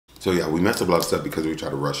So yeah, we messed up a lot of stuff because we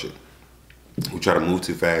try to rush it. We try to move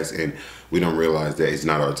too fast and we don't realize that it's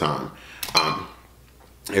not our time.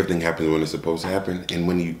 Everything happens when it's supposed to happen, and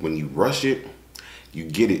when you rush it, you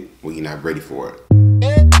get it when you're not ready for it.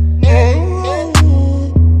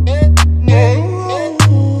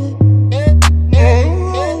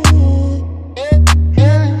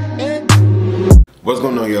 What's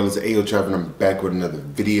going on, y'all? It's AyooTravv and I'm back with another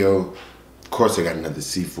video. Of course I got another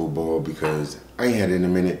seafood bowl because I ain't had it in a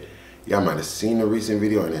minute. Y'all might have seen the recent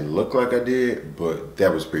video and it looked like I did, but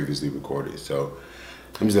that was previously recorded. So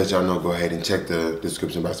let me just let y'all know, go ahead and check the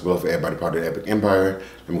description box below for everybody part of the Epic Empire.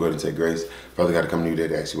 Let me go ahead and take grace. Father God, I come to you today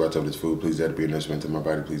to ask you watch over this food. Please let it be a nourishment to my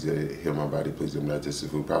body. Please let it heal my body. Please let me digest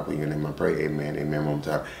this food properly. In your name I pray. Amen. Amen. One more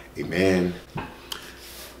time. Amen.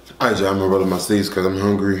 Alright, y'all, I'm gonna roll up my sleeves because I'm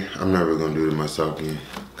hungry. I'm not really gonna do it much talking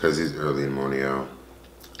because it's early in the morning, y'all.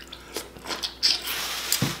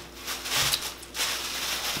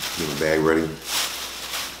 Get my bag ready.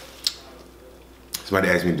 Somebody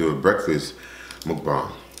asked me to do a breakfast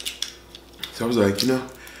mukbang. So I was like, you know,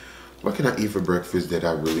 what can I eat for breakfast that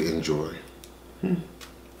I really enjoy?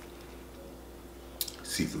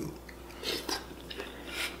 Seafood.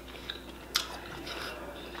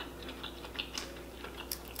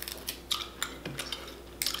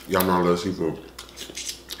 Y'all know I love seafood.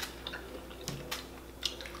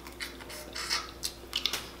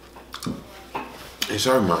 And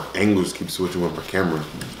sorry my angles keep switching with my camera.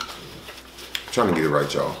 I'm trying to get it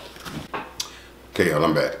right, y'all. Okay, y'all,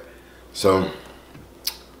 I'm back. So,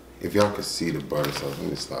 if y'all can see the butter sauce, let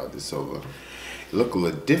me slide this over. It look a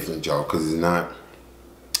little different, y'all, because it's not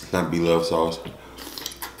beloved sauce.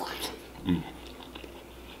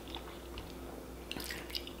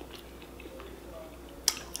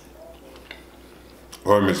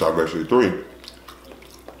 Or Miss Actually 3.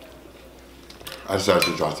 I decided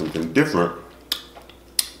to try something different.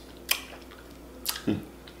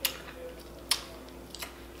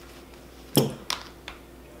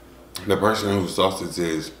 The person whose sauce this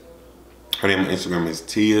is, her name on Instagram is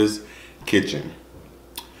Tiyahskitchen.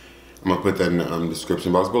 I'm gonna put that in the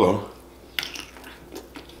description box below.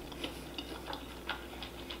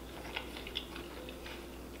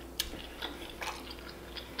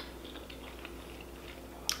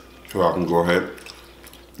 So I can go ahead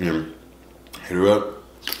and hit her up.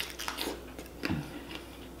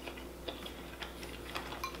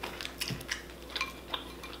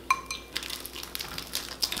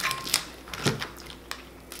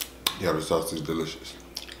 Yeah, the sauce is delicious.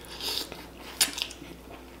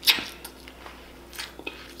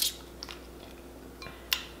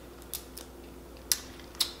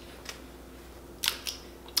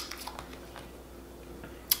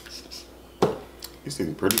 It's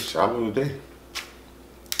getting pretty shallow today.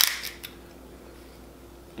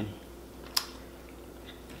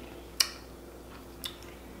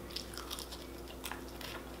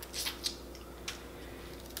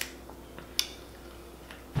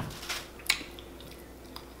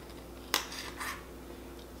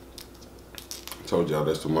 I told y'all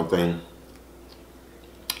that's the one thing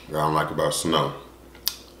that I don't like about snow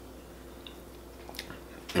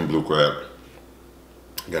and blue crab.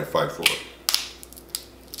 You gotta fight for it.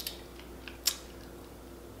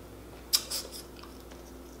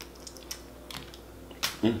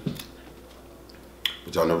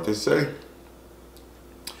 But y'all know what they say.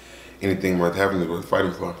 Anything worth having is worth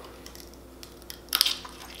fighting for.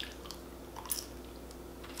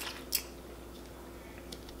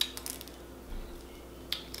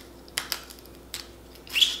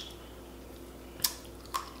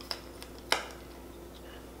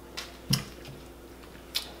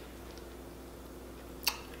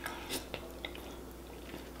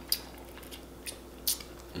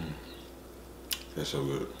 That's so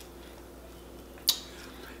good.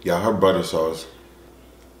 Yeah, her butter sauce,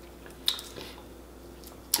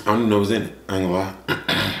 I don't know what's in it. I ain't gonna lie.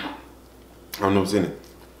 I don't know what's in it.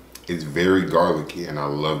 It's very garlicky and I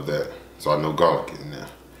love that. So I know garlic is in there.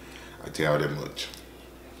 I tell you that much.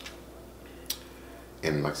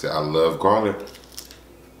 And like I said, I love garlic.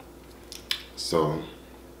 So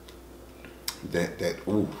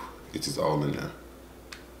ooh, it's just all in there.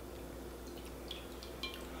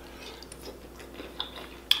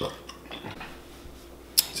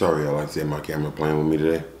 Sorry, I like to say my camera playing with me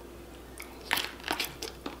today.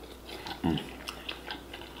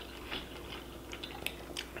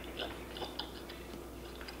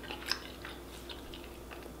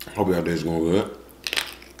 Hope y'all day's going good.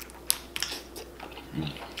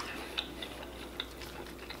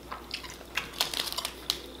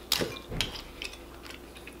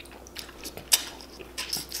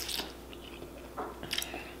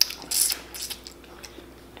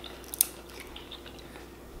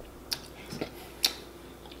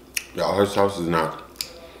 Y'all, her sauce is not,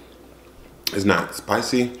 it's not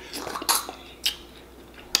spicy,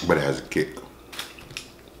 but it has a kick.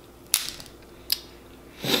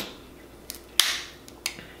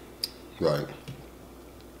 Like,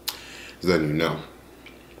 just letting you know.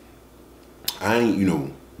 I ain't, you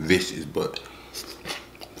know, vicious, but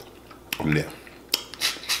I'm there.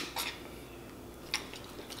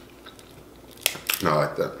 Not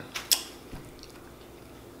like that.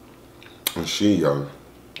 And she, y'all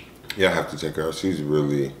have to check her out. She's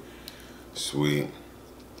really sweet,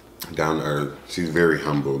 down to earth. She's very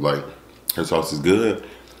humble. Like, her sauce is good,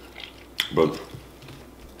 but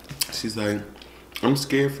she's like, I'm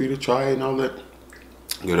scared for you to try it and all that.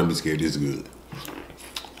 Good, don't be scared. This is good.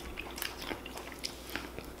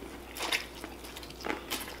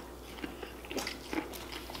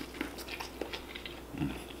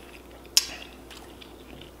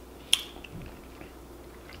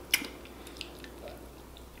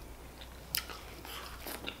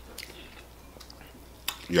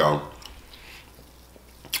 Y'all,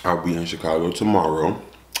 I'll be in Chicago tomorrow.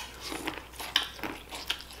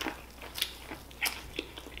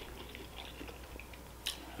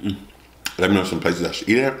 Let me know some places I should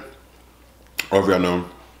eat at. Or if y'all know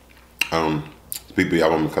people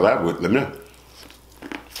y'all want me to collab with, let me know.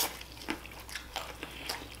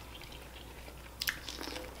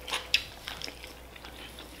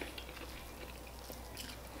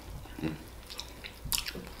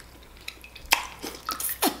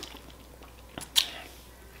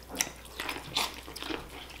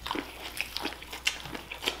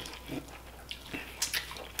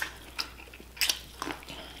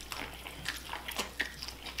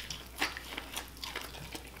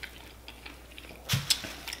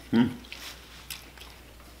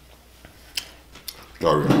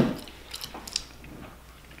 Alright.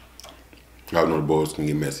 Y'all know the boys can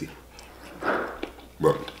get messy.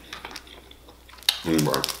 But,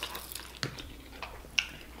 anyway.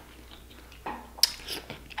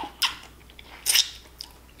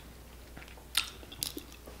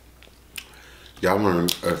 Y'all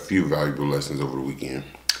learned a few valuable lessons over the weekend.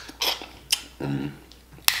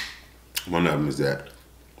 One of them is that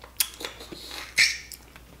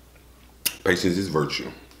patience is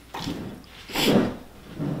virtue.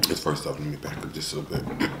 First off, let me back up just a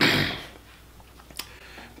little bit.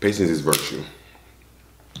 Patience is virtue.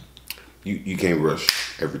 You can't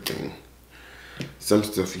rush everything. Some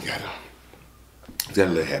stuff you gotta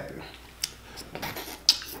let it happen.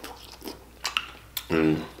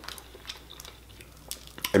 And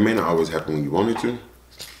it may not always happen when you want it to,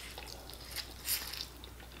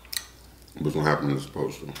 but it's gonna happen when it's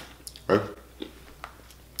supposed to, right?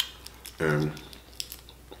 And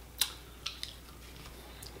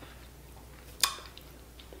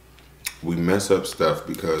we mess up stuff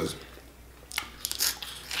because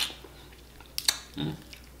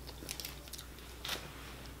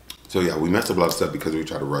we mess up a lot of stuff because we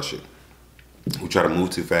try to rush it. We try to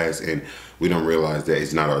move too fast and we don't realize that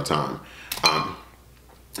it's not our time.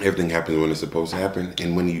 Everything happens when it's supposed to happen,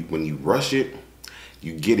 and when you rush it,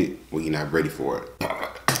 you get it when you're not ready for it.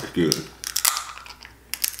 Good.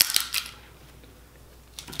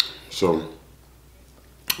 So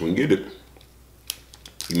when you get it,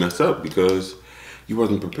 you mess up because you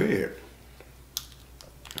wasn't prepared.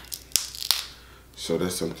 So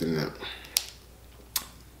that's something that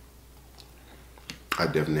I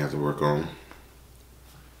definitely have to work on.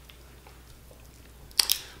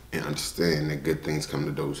 And understand that good things come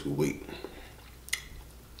to those who wait.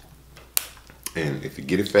 And if you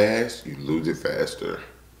get it fast, you lose it faster.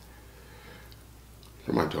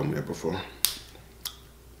 Somebody told me that before.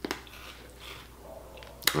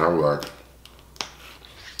 And I was like,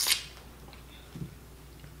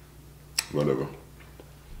 whatever.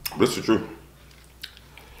 This is the truth.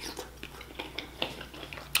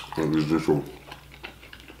 This is the truth.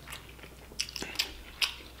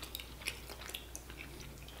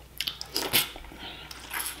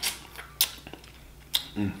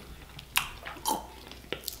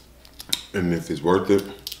 And if it's worth it,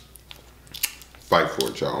 fight for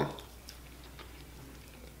it, y'all.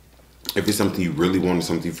 If it's something you really want,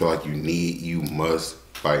 something you feel like you need, you must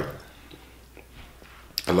fight.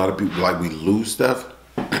 A lot of people, like, we lose stuff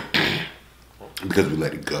because we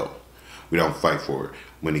let it go. We don't fight for it.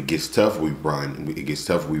 When it gets tough, we run. When it gets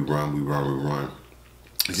tough, we run, we run, we run.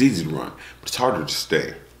 It's easy to run, but it's harder to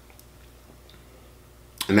stay.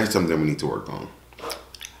 And that's something that we need to work on.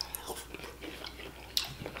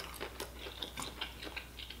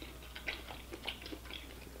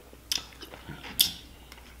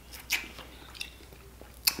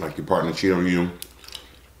 partner cheat on you.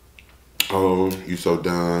 Oh, you so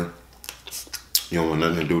done. You don't want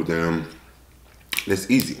nothing to do with them.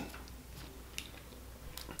 That's easy.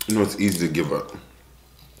 You know, it's easy to give up.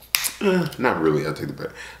 Not really, I take it back.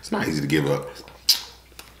 It's not easy to give up.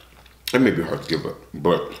 It may be hard to give up,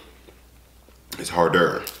 but it's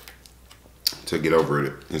harder to get over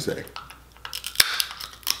it and say,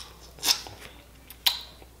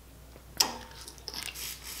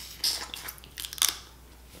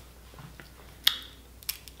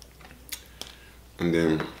 and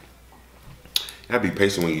then you gotta be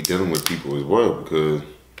patient when you're dealing with people as well, because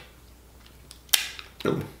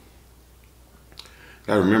you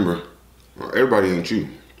gotta remember, everybody ain't you.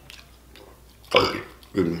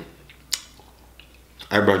 Excuse me.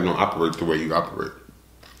 Everybody don't operate the way you operate.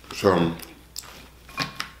 So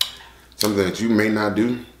something that you may not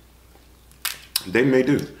do, they may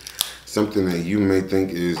do. Something that you may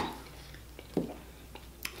think is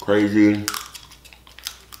crazy,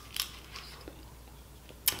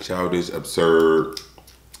 childish, absurd,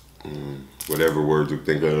 whatever words you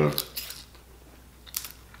think of,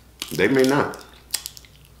 they may not.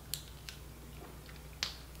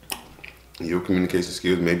 Your communication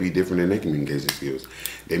skills may be different than their communication skills.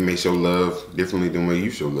 They may show love differently than the way you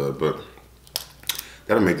show love, but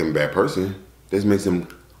that don't make them a bad person. That makes them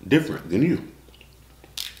different than you.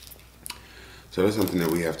 So that's something that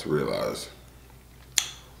we have to realize.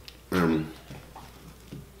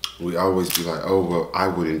 We always be like, oh, well, I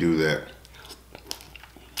wouldn't do that.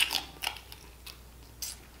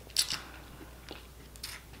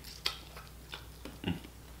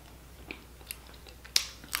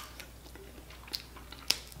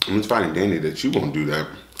 And it's fine and dandy that you won't do that,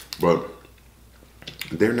 but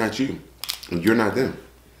they're not you, and you're not them.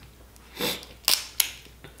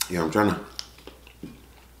 Yeah, I'm trying to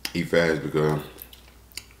eat fast because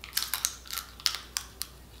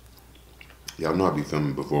y'all know I be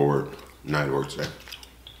filming before work, not at work today.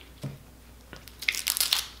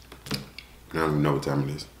 I don't even know what time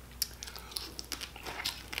it is.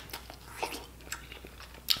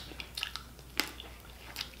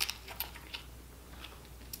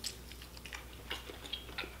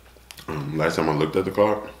 Last time I looked at the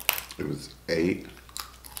clock, it was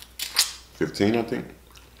 8:15, I think.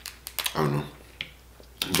 I don't know.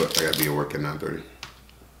 But I gotta be at work at 9:30.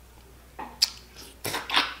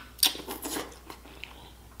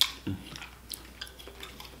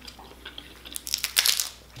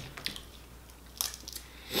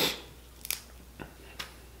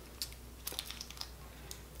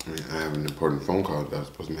 I have an important phone call that I was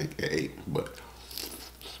supposed to make at 8, but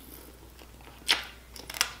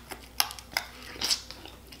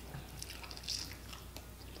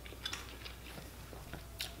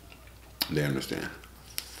they understand.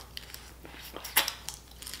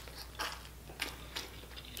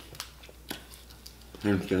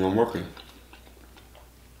 They understand I'm working.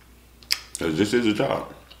 Because this is a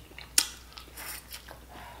job.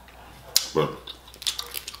 But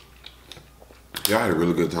yeah, I had a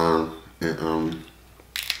really good time in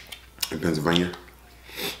Pennsylvania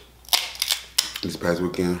this past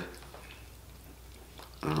weekend.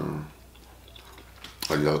 A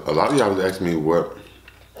lot of y'all was asking me what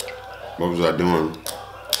was I doing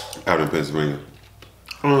out in Pennsylvania.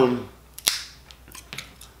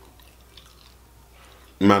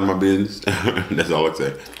 Mind my business. That's all I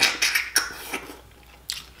say.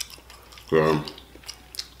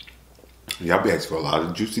 Y'all be asking for a lot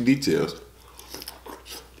of juicy details.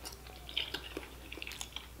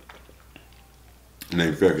 And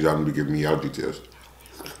ain't fair because y'all gonna be giving me y'all details.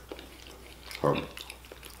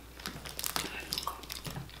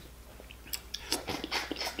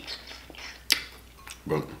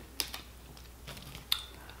 But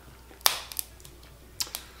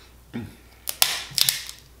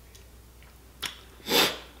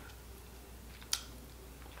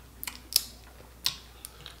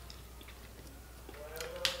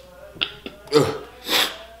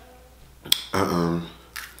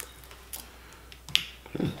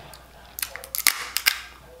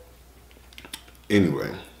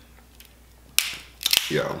anyway,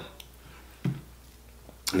 y'all,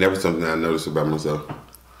 that was something I noticed about myself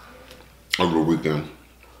over the weekend,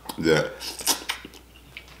 that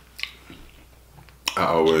I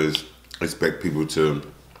always expect people to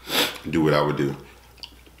do what I would do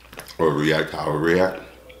or react how I would react.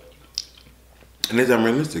 And it's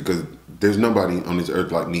unrealistic because there's nobody on this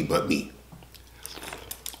earth like me but me.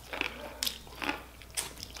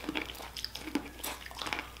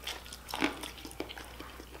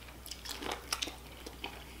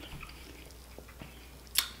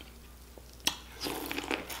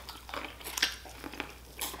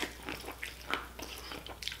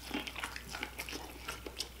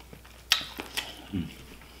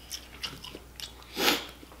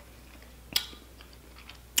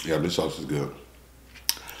 Yeah, this sauce is good.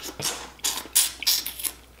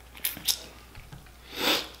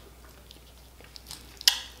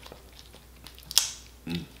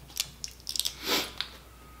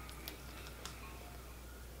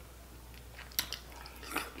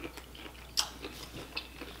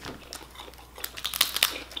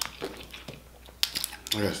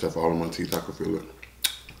 I got stuff all in my teeth. I can feel it.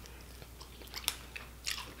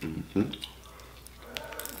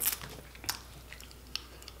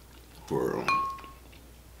 Girl.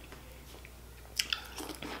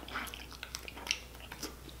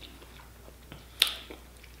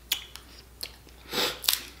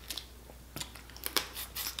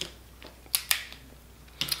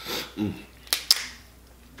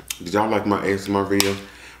 Did y'all like my ASMR video?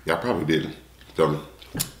 Y'all probably didn't. So,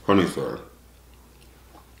 funny story.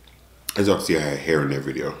 As y'all can see, I had hair in that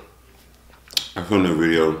video. I filmed that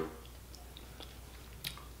video,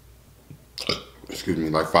 excuse me,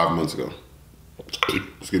 like 5 months ago.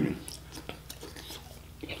 Excuse me.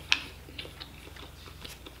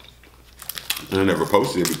 And I never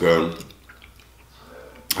posted it because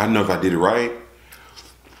I didn't know if I did it right.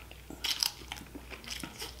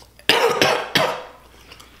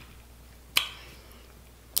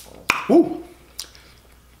 Woo.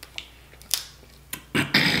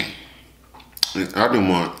 I didn't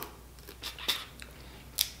want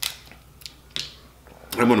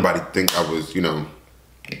nobody to think I was, you know,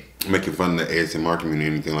 making fun of the ASMR community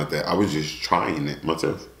or anything like that. I was just trying it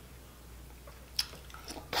myself.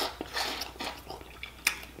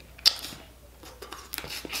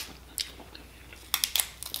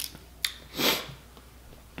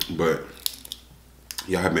 But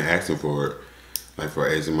y'all have been asking for it, like for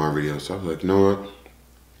ASMR videos. So I was like, you know what?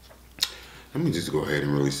 Let me just go ahead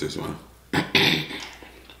and release this one.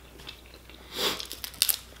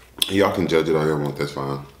 Y'all can judge it all y'all want, that's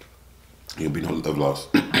fine. There'll be no love lost.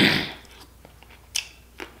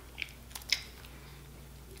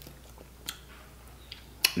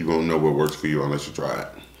 You won't know what works for you unless you try it.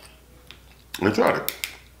 And I tried it.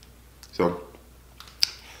 So,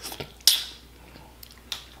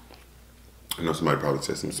 I know somebody probably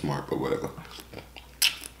said something smart, but whatever.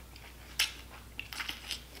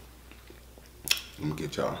 I'm gonna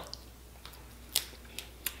get y'all.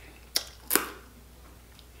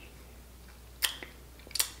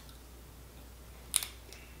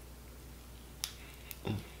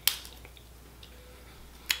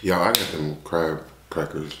 Y'all, I got them crab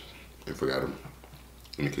crackers and forgot them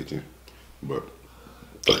in the kitchen, but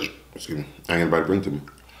excuse me, I ain't anybody bring to me.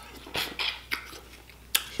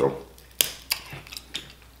 So, I'm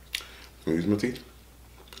gonna use my teeth.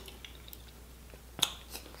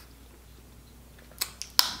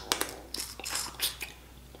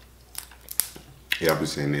 Yeah, I've been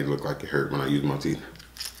saying they look like it hurt when I use my teeth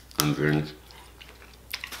on things.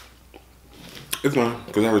 It's fine,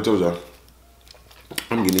 because I already told y'all.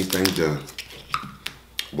 I'm getting these things done.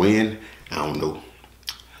 When? I don't know.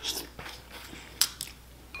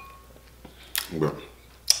 But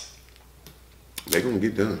they're gonna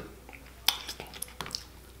get done.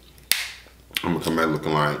 I'm gonna come back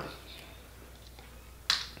looking like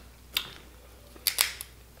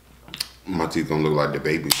my teeth gonna look like the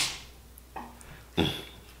baby.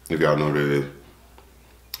 If y'all know what it is.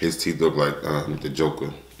 His teeth look like the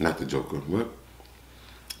Joker. Not the Joker, what?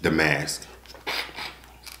 The Mask.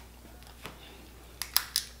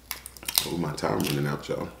 Oh, my time running out,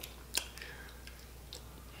 y'all.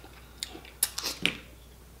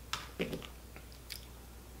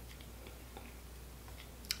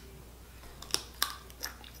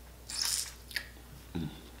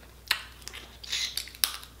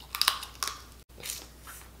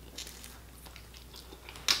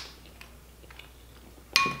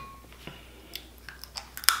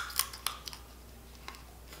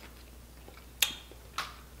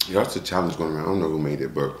 Yeah, it's a challenge going around. I don't know who made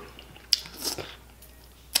it, but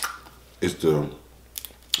it's the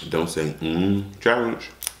don't say challenge.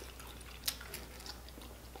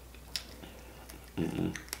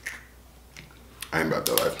 I ain't about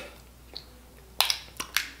that life.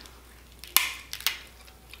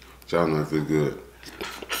 So I don't know if it's good.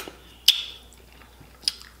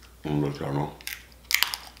 I'm gonna let y'all know.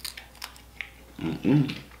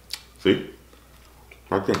 See?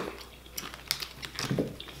 Right there.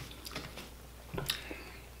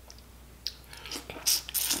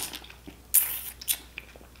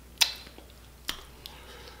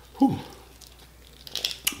 Whew.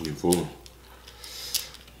 We full.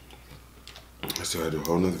 I still had to do a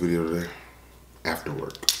whole nother video today after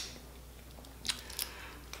work.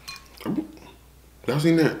 Y'all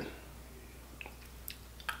seen that?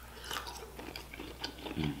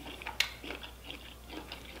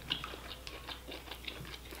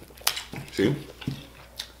 See?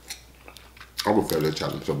 I would fail that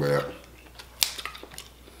challenge so bad.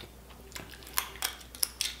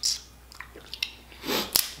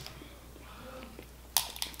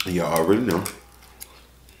 And y'all already know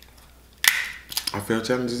I fail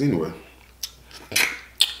challenges anyway.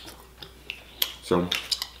 So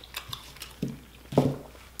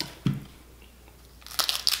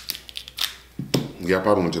y'all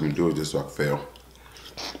probably want me to do it just so I can fail.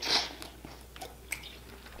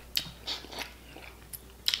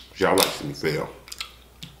 Y'all like to see me fail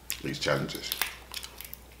these challenges.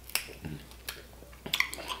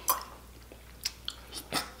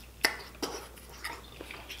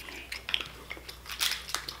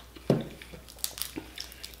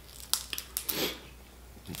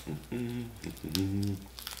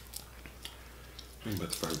 I'm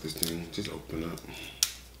about to fight this thing. Just open up.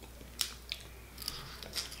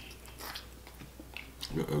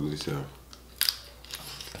 Your ugly self.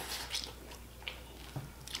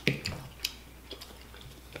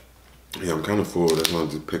 Yeah, I'm kind of full. That's why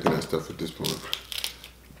I'm just picking that stuff at this point.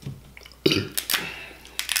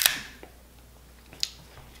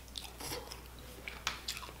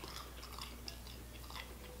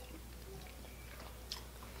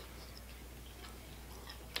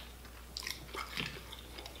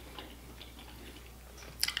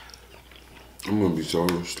 I'm gonna be so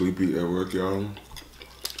sleepy at work, y'all.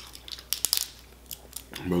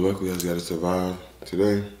 But luckily, I just gotta survive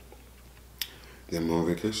today. Then I'm on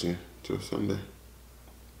vacation till Sunday.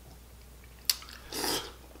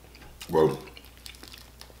 Well,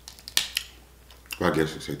 I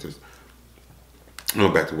guess you say this. I'm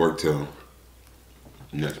not back to work till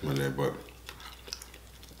next Monday, but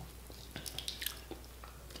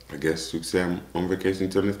I guess you could say I'm on vacation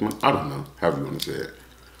till next month. I don't know, however you want to say it.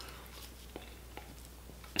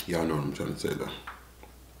 Y'all know what I'm trying to say though.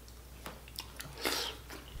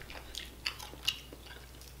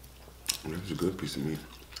 That was a good piece of meat.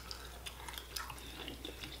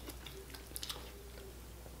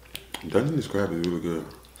 Dungeness crab is really good.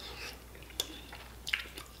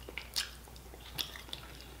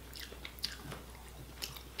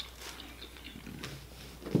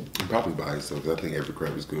 I'm probably by itself because I think every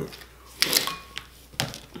crab is good.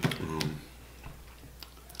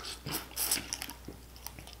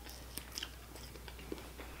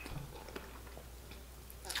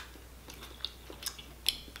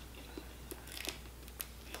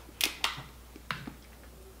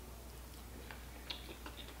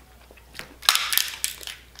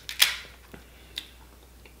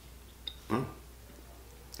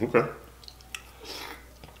 Okay.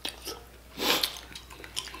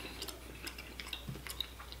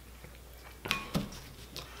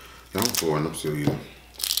 I'm full and I'm still eating.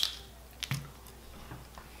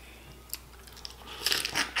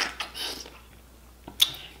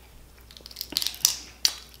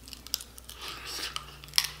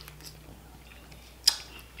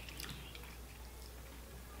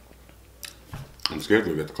 I'm scared to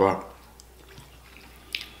look at the clock.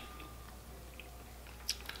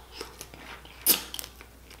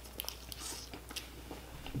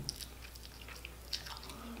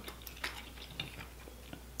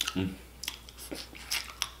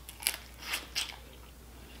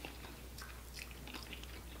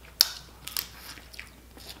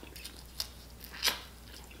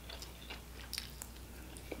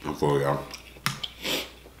 I'm full, y'all.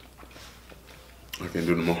 I can't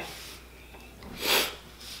do no more.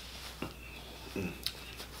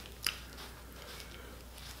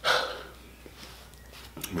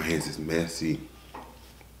 My hands is messy,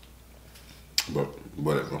 but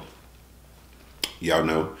whatever. Y'all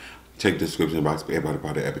know, check the description box for everybody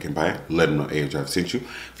about the Epic Empire. Let them know AyooTravv sent you.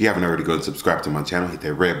 If you haven't already, go and subscribe to my channel. Hit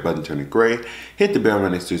that red button, turn it gray. Hit the bell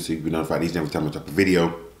right next to it so you can be notified each and every time I drop a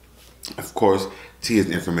video. Of course, Tia's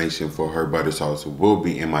information for her butter sauce will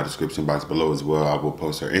be in my description box below as well. I will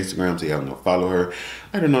post her Instagram so y'all know follow her.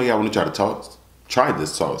 Let her know y'all want to try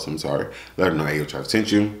this sauce. I'm sorry. Let her know AyooTravv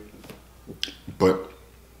sent you. But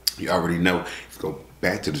you already know. If you go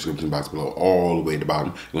back to the description box below, all the way at the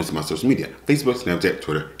bottom, you're gonna see my social media: Facebook, Snapchat,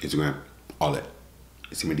 Twitter, Instagram, all that.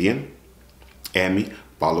 See me DM, add me,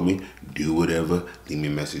 follow me, do whatever. Leave me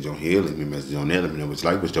a message on here, leave me a message on there. Let me know what you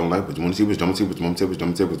like, what you don't like, what you want to see, what you don't see, what you want to see, what you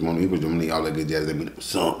don't see, what you want to eat, what you want to eat, all that good jazz. Let me know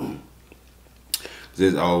something.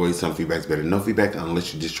 There's always some feedback's better than no feedback,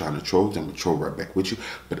 unless you're just trying to troll. I'm gonna troll right back with you.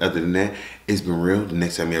 But other than that, it's been real. The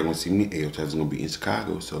next time y'all gonna see me, AyooTravv is gonna be in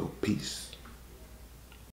Chicago. So peace.